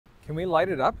Can we light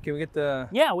it up? Can we get the...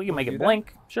 Yeah, we can make it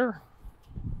blink. Sure.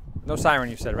 No siren,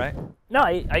 you said, right? No,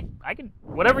 I can,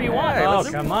 whatever you want. Oh,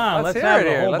 come on. Let's have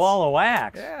a whole ball of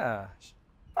wax. Yeah.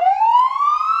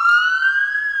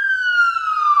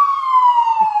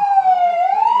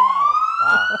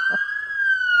 Wow.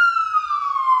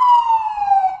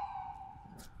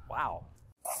 Wow.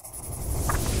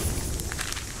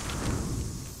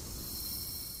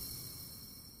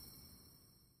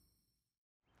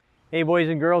 Hey boys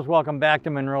and girls, welcome back to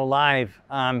Munro Live.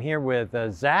 I'm here with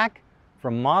Zach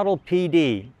from Model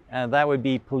PD. That would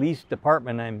be police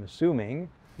department, I'm assuming.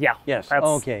 Yeah. Yes.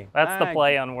 Okay. That's the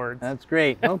play on words. That's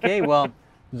great. Okay. Well,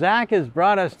 Zach has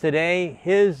brought us today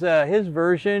his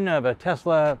version of a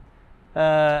Tesla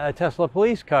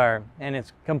police car, and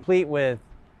it's complete with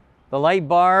the light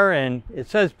bar, and it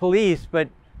says police, but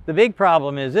the big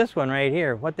problem is this one right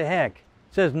here. What the heck?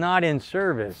 It says not in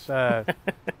service.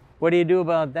 What do you do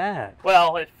about that?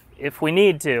 Well, if we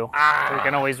need to, we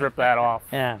can always rip that off.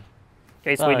 Yeah. In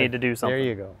case we need to do something. There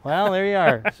you go. Well, there you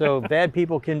are. So bad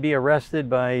people can be arrested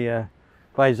by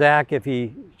Zach if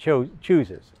he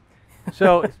chooses.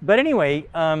 So, but anyway,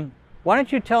 why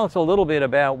don't you tell us a little bit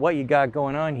about what you got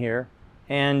going on here,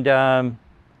 and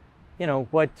you know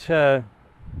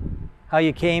how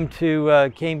you came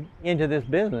into this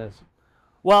business.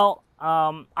 Well,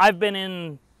 I've been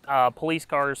in police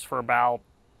cars for about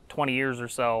 20 years or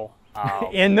so.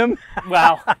 In them?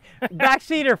 Well, back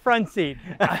seat or front seat?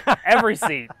 Every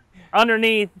seat,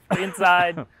 underneath,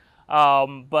 inside.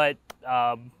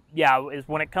 Yeah,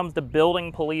 when it comes to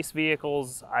building police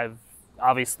vehicles, I've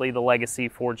obviously the legacy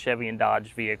Ford, Chevy, and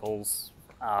Dodge vehicles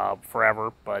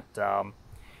forever. But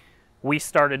we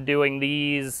started doing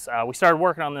these. We started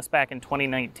working on this back in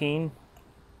 2019.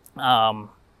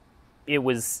 It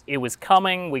was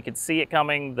coming. We could see it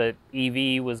coming. That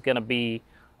EV was going to be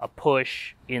a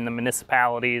push in the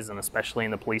municipalities and especially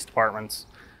in the police departments.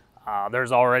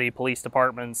 There's already police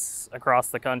departments across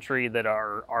the country that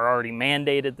are already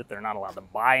mandated that they're not allowed to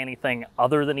buy anything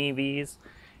other than EVs,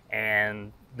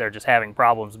 and they're just having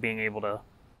problems being able to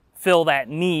fill that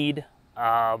need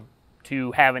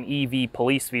to have an EV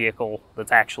police vehicle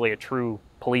that's actually a true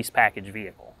police package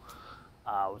vehicle.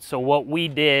 So what we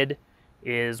did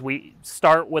is we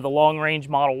start with a long-range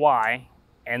Model Y,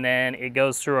 and then it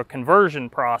goes through a conversion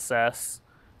process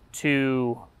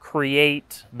to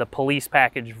create the police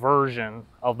package version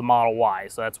of the Model Y.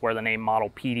 So that's where the name Model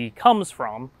PD comes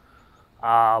from,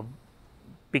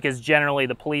 because generally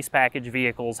the police package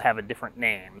vehicles have a different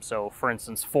name. So for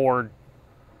instance, Ford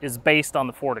is based on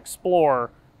the Ford Explorer,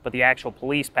 but the actual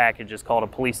police package is called a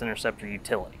Police Interceptor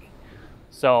Utility.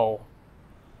 So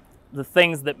the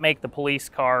things that make the police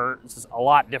cars a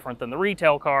lot different than the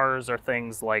retail cars are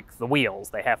things like the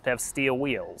wheels. They have to have steel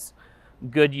wheels.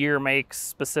 Goodyear makes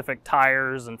specific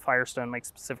tires, and Firestone makes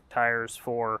specific tires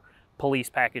for police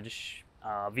package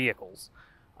vehicles.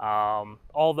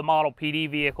 All the Model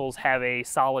PD vehicles have a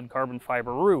solid carbon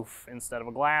fiber roof instead of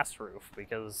a glass roof,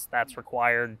 because that's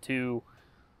required to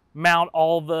mount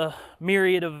all the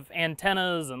myriad of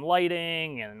antennas and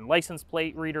lighting and license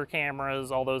plate reader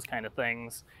cameras, all those kind of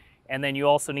things. And then you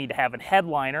also need to have a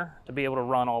headliner to be able to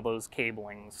run all those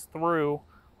cablings through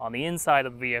on the inside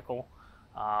of the vehicle.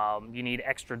 You need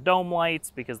extra dome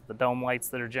lights, because the dome lights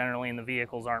that are generally in the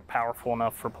vehicles aren't powerful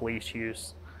enough for police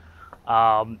use.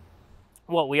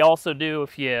 What we also do,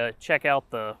 if you check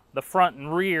out the front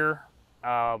and rear,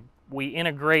 we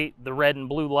integrate the red and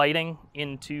blue lighting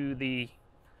into the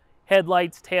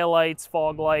headlights, taillights,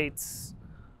 fog lights,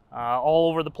 all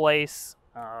over the place.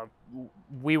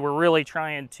 We were really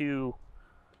trying to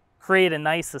create a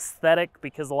nice aesthetic,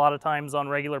 because a lot of times on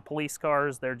regular police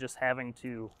cars, they're just having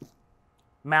to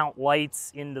mount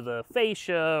lights into the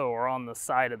fascia or on the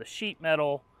side of the sheet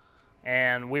metal.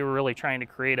 And we were really trying to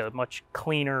create a much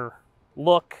cleaner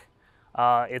look.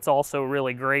 It's also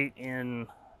really great in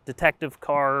detective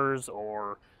cars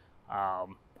or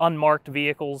unmarked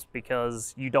vehicles,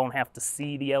 because you don't have to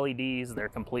see the LEDs. They're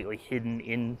completely hidden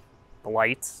in the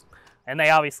lights. And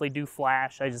they obviously do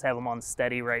flash. I just have them on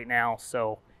steady right now,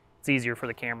 so it's easier for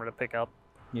the camera to pick up.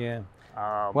 Yeah.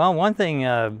 Well, one thing,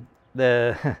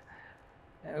 the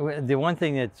one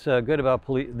thing that's good about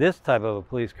this type of a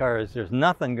police car is there's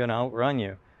nothing going to outrun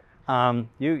you.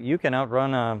 You can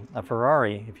outrun a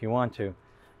Ferrari if you want to.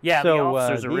 Yeah, so, the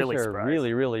officers are really surprised.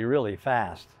 really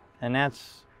fast, and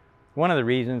that's one of the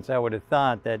reasons I would have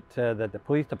thought that that the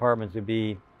police departments would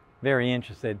be very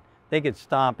interested. They could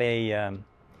stop a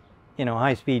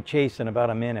high-speed chase in about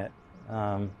a minute.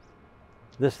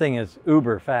 This thing is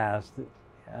uber fast.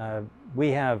 We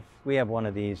have one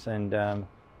of these, and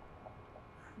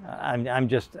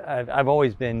I've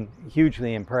always been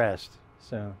hugely impressed.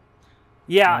 So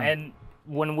yeah, and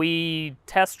when we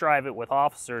test drive it with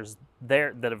officers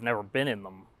there that have never been in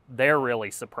them, they're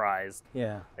really surprised.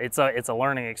 yeah, It's a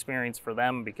learning experience for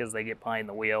them because they get behind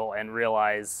the wheel and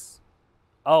realize,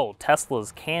 oh,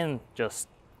 Teslas can just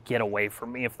get away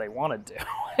from me if they wanted to.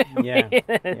 yeah,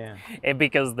 yeah. And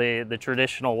because the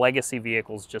traditional legacy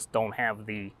vehicles just don't have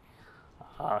the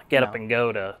get up and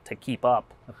go to keep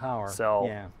up. The power. So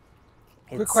yeah.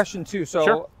 Quick question too.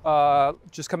 So, Sure.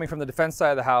 Just coming from the defense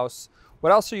side of the house,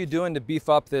 what else are you doing to beef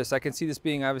up this? I can see this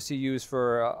being obviously used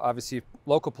for obviously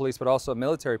local police, but also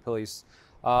military police.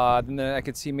 Then I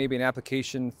could see maybe an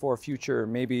application for future,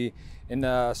 maybe in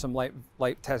some light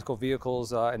tactical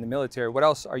vehicles in the military. What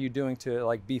else are you doing to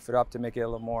like beef it up to make it a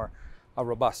little more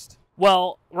robust?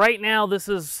 Well, right now this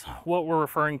is what we're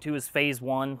referring to as phase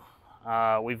 1.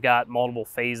 We've got multiple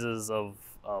phases of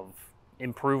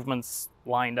improvements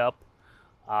lined up.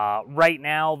 Right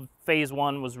now, phase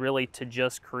 1 was really to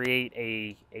just create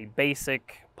a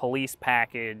basic police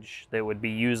package that would be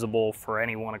usable for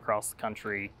anyone across the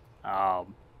country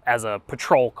as a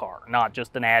patrol car, not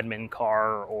just an admin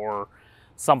car or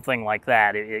something like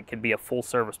that. It could be a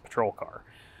full-service patrol car.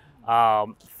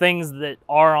 Things that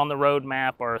are on the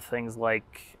roadmap are things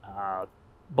like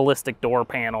ballistic door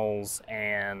panels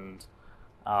and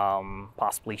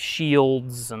possibly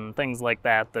shields and things like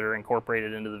that that are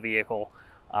incorporated into the vehicle.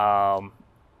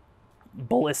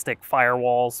 Ballistic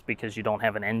firewalls, because you don't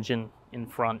have an engine in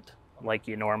front like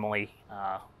you normally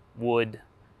would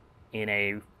in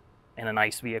a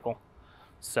nice vehicle.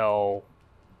 So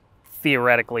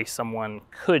theoretically someone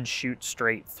could shoot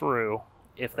straight through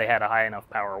if they had a high enough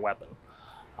power weapon.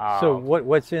 So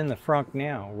what's in the frunk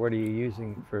now? What are you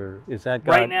using for? Is that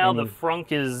got right now any... the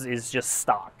frunk is just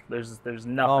stock. There's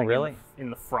nothing really? in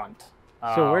the front.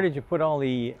 So where did you put all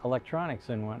the electronics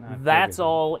and whatnot? That's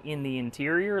all in the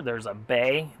interior. There's a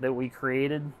bay that we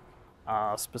created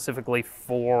specifically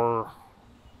for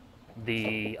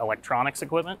the electronics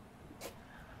equipment.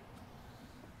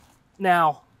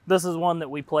 Now, this is one that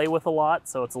we play with a lot,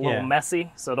 so it's a little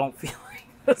messy, so don't feel like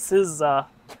this is the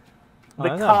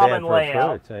common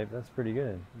layout. Prototype. That's pretty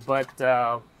good.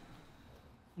 But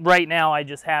right now I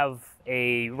just have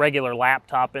a regular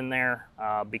laptop in there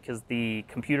because the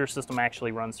computer system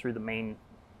actually runs through the main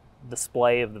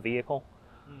display of the vehicle.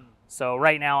 So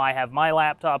right now I have my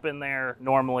laptop in there.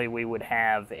 Normally we would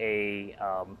have a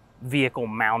vehicle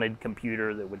mounted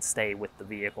computer that would stay with the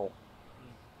vehicle.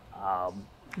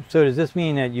 So does this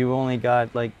mean that you only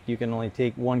got, like, you can only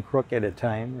take one crook at a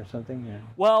time or something? Yeah.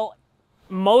 Well,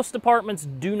 most departments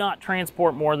do not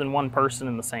transport more than one person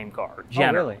in the same car,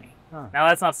 generally. Oh, really? Huh. Now,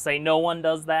 that's not to say no one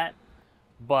does that,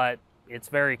 but it's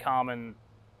very common.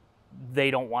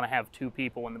 They don't want to have two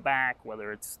people in the back,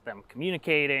 whether it's them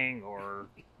communicating or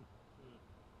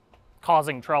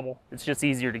causing trouble. It's just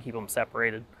easier to keep them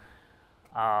separated.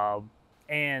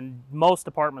 And most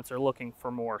departments are looking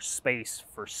for more space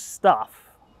for stuff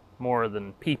more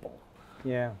than people.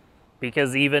 Yeah.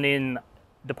 Because even in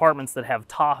departments that have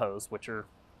Tahoes, which are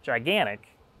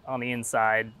gigantic on the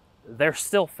inside, they're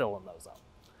still filling those up.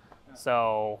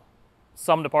 So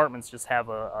some departments just have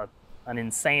an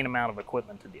insane amount of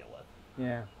equipment to deal with.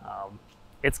 Yeah.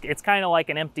 It's kind of like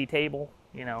an empty table.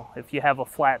 You know, if you have a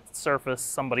flat surface,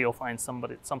 somebody will find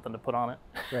something to put on it.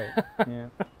 Right. Yeah.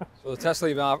 So the Tesla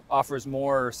even offers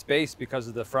more space because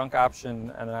of the front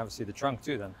option and then obviously the trunk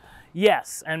too then.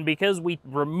 Yes, and because we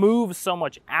remove so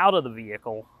much out of the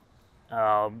vehicle,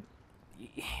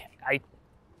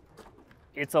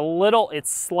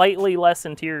 it's slightly less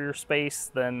interior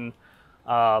space than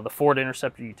the Ford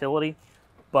Interceptor utility,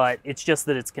 but it's just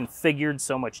that it's configured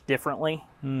so much differently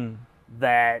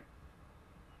that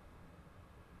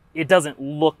it doesn't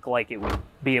look like it would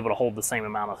be able to hold the same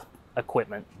amount of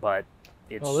equipment, but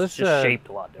it's just shaped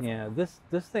a lot different. Yeah,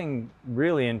 this thing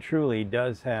really and truly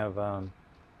does have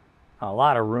a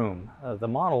lot of room. The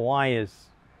Model Y is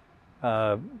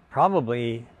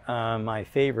probably my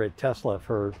favorite Tesla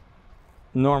for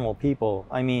normal people.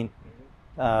 I mean,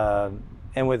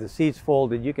 and with the seats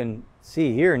folded, you can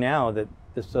see here now that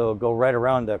this will go right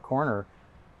around the corner.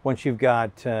 Once you've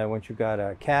got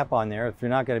a cap on there, if you're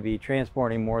not going to be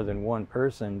transporting more than one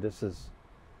person, this is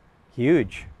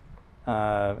huge,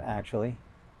 actually.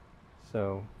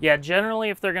 So yeah, generally,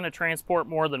 if they're going to transport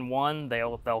more than one,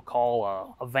 they'll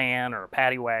call a van or a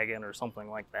paddy wagon or something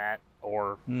like that,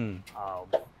 or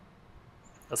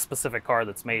a specific car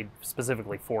that's made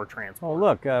specifically for transport. Oh,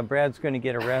 look, Brad's going to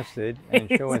get arrested and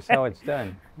show us how it's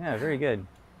done. Yeah, very good.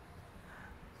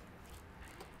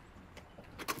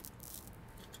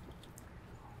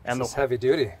 And this is heavy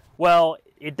duty. Well,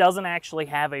 it doesn't actually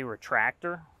have a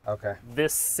retractor. Okay.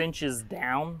 This cinches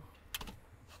down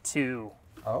to...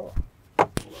 Oh.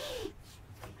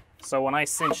 So when I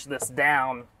cinch this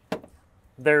down,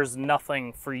 there's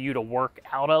nothing for you to work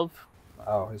out of.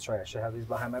 Oh, that's right. I should have these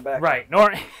behind my back. Right.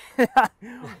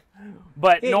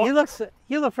 But Hey,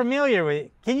 you look familiar with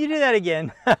it. Can you do that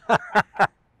again?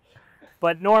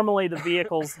 But normally the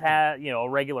vehicles have, you know, a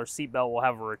regular seatbelt will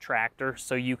have a retractor,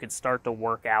 so you could start to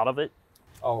work out of it.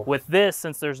 Oh. With this,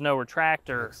 since there's no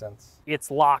retractor, Makes sense. it's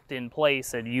locked in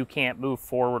place and you can't move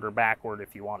forward or backward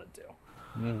if you wanted to.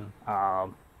 And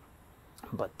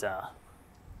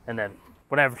then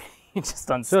whenever you just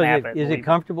unsnap So it. is it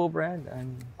comfortable, Brad?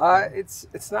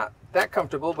 It's not that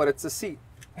comfortable, but it's a seat.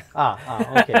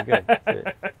 Okay, good.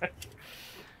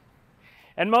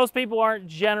 And most people aren't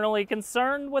generally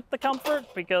concerned with the comfort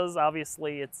because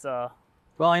obviously it's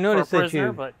Well, I noticed for a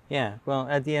prisoner, but yeah, well,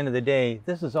 at the end of the day,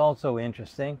 this is also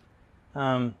interesting.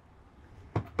 Yeah,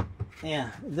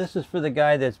 this is for the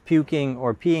guy that's puking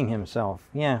or peeing himself.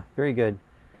 Yeah, very good.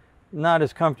 Not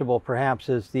as comfortable perhaps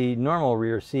as the normal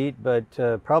rear seat,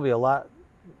 but probably a lot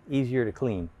easier to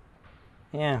clean.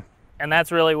 Yeah. and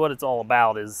that's really what it's all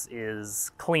about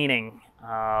is cleaning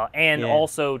and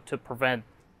also to prevent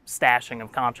stashing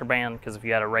of contraband, because if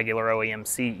you had a regular OEM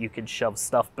seat, you could shove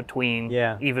stuff between,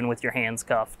 even with your hands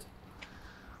cuffed.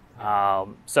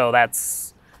 So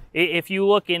that's, if you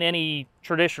look in any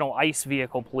traditional ICE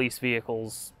vehicle, police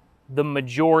vehicles, the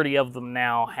majority of them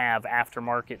now have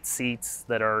aftermarket seats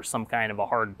that are some kind of a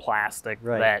hard plastic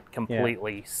that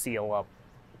completely seal up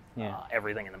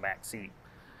everything in the back seat.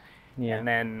 And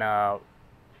then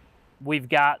we've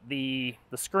got the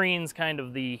screens, kind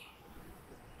of the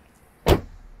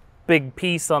big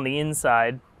piece on the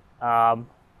inside,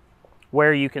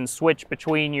 where you can switch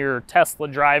between your Tesla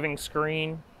driving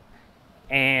screen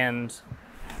and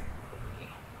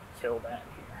kill that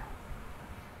here.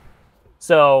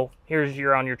 So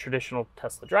you're on your traditional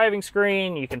Tesla driving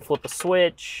screen, you can flip a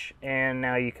switch, and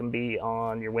now you can be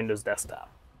on your Windows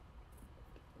desktop,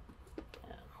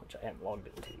 which I haven't logged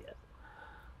into yet.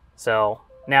 So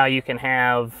now you can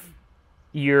have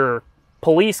your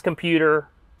police computer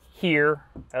here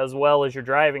as well as your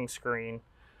driving screen,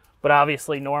 but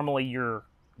obviously normally your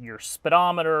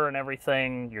speedometer and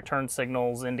everything, your turn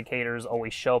signals, indicators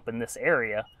always show up in this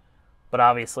area, but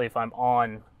obviously if I'm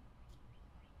on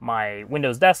my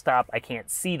Windows desktop, I can't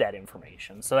see that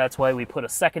information. So that's why we put a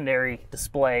secondary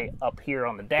display up here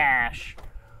on the dash,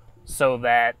 so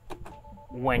that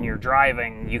when you're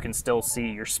driving, you can still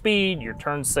see your speed, your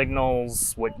turn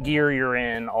signals, what gear you're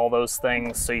in, all those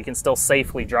things, so you can still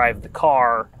safely drive the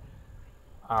car,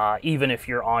 even if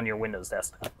you're on your Windows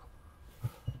desktop.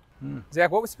 Zach,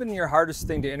 what was been your hardest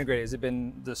thing to integrate? Has it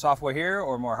been the software here,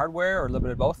 or more hardware, or a little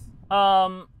bit of both?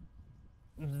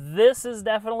 This is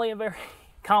definitely a very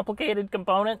complicated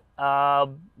component.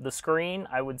 The screen,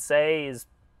 I would say, is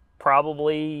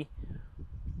probably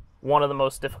one of the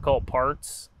most difficult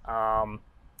parts.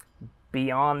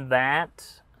 Beyond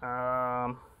that,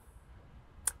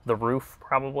 the roof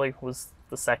probably was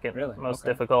the second most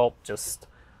difficult, just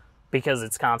because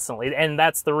it's constantly, and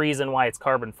that's the reason why it's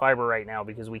carbon fiber right now,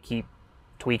 because we keep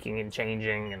tweaking and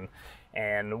changing,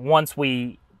 and once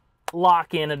we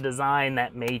lock in a design,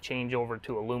 that may change over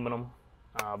to aluminum,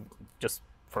 just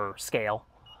for scale.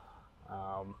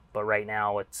 But right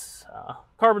now it's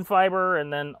carbon fiber,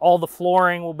 and then all the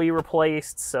flooring will be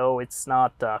replaced, so it's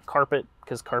not carpet,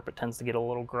 because carpet tends to get a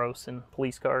little gross in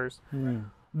police cars.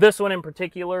 This one in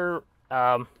particular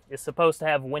is supposed to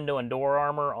have window and door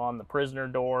armor on the prisoner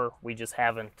door. We just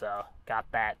haven't got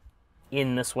that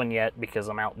in this one yet, because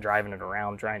I'm out driving it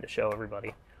around trying to show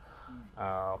everybody.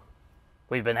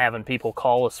 We've been having people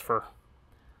call us for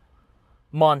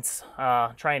months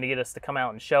trying to get us to come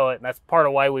out and show it, and that's part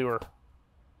of why we were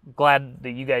glad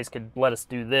that you guys could let us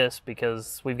do this,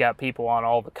 because we've got people on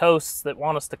all the coasts that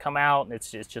want us to come out, and it's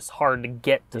just hard to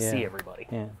get to see everybody.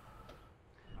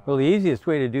 Well, the easiest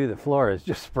way to do the floor is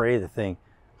just spray the thing.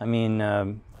 I mean,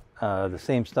 the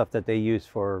same stuff that they use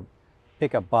for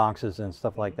pickup boxes and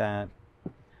stuff like that.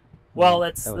 Well,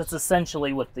 that's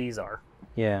essentially what these are.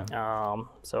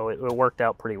 So it worked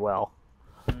out pretty well,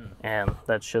 and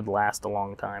that should last a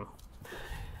long time.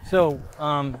 So,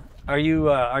 are you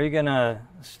gonna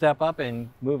step up and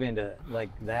move into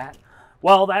like that?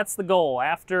 Well, that's the goal.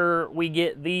 After we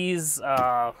get these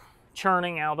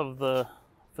churning out of the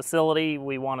facility,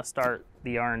 we want to start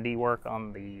the R&D work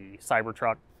on the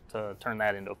Cybertruck to turn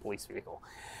that into a police vehicle.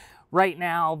 Right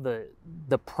now,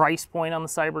 the price point on the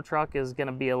Cybertruck is going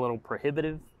to be a little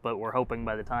prohibitive, but we're hoping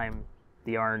by the time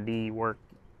the R&D work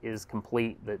is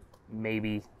complete that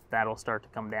maybe that'll start to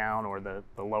come down, or the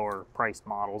lower priced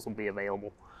models will be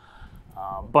available.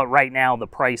 But right now, the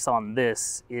price on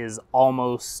this is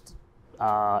almost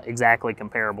exactly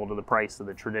comparable to the price of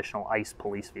the traditional ICE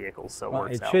police vehicles, so it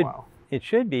works out well. It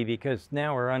should be, because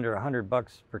now we're under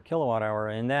 $100 per kilowatt hour,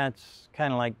 and that's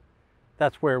kind of like,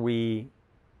 that's where we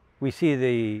see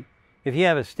the, if you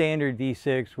have a standard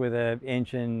V6 with an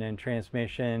engine and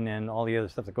transmission and all the other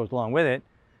stuff that goes along with it,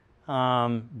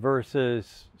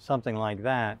 versus something like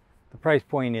that, the price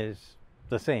point is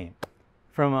the same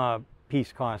from a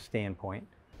piece cost standpoint.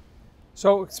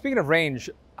 So speaking of range,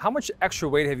 how much extra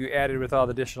weight have you added with all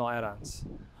the additional add-ons?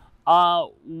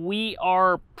 We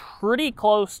are pretty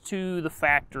close to the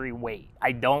factory weight.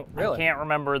 I can't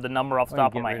remember the number off the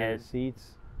top of my head.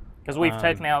 Seats. Because we've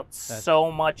taken out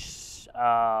so much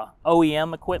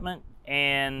OEM equipment,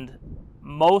 and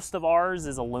most of ours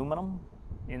is aluminum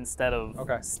instead of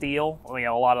steel. You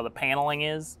know, a lot of the paneling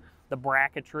is. The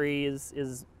bracketry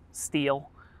is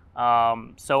steel.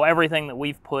 So everything that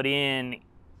we've put in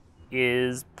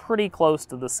is pretty close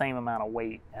to the same amount of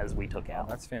weight as we took out. Oh,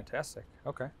 that's fantastic.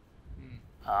 Okay.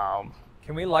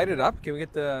 Can we light it up? Can we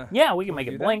get the... Yeah, we can make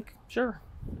it blink. Sure.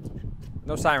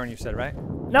 No siren, you said, right?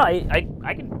 No, I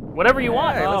can... Whatever you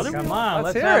want. Oh, come on.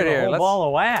 Let's hear it here. Whole ball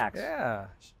of wax. Yeah.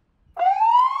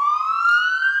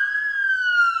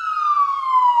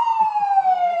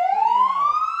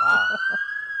 Wow.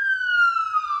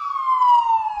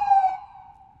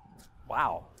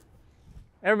 Wow.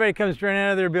 Everybody comes running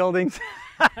out of their buildings.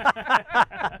 What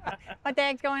the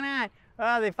heck's going on?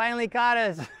 Oh, they finally caught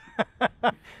us.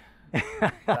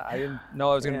 I didn't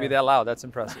know it was going to be that loud. That's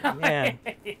impressive. Yeah.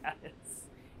 Yeah,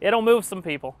 it'll move some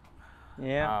people.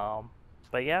 Yeah.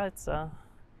 But yeah, it's a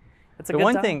the good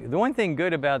one time. The one thing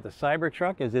good about the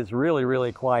Cybertruck is it's really,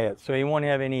 really quiet, so you won't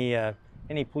have any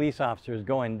police officers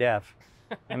going deaf.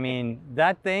 I mean,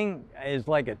 that thing is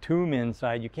like a tomb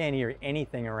inside. You can't hear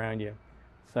anything around you.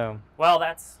 So. Well,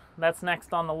 that's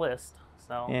next on the list.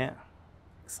 So. Yeah.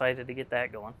 Excited to get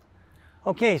that going.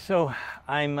 Okay, so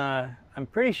I'm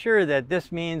pretty sure that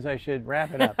this means I should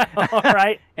wrap it up. All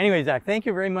right. Anyway, Zach, thank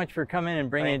you very much for coming and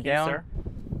bringing it down. Thank you,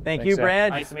 sir. Thank you,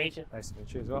 Brad. Nice to meet you. Nice to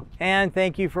meet you as well. And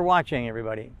thank you for watching,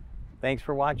 everybody. Thanks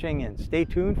for watching, and stay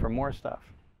tuned for more stuff.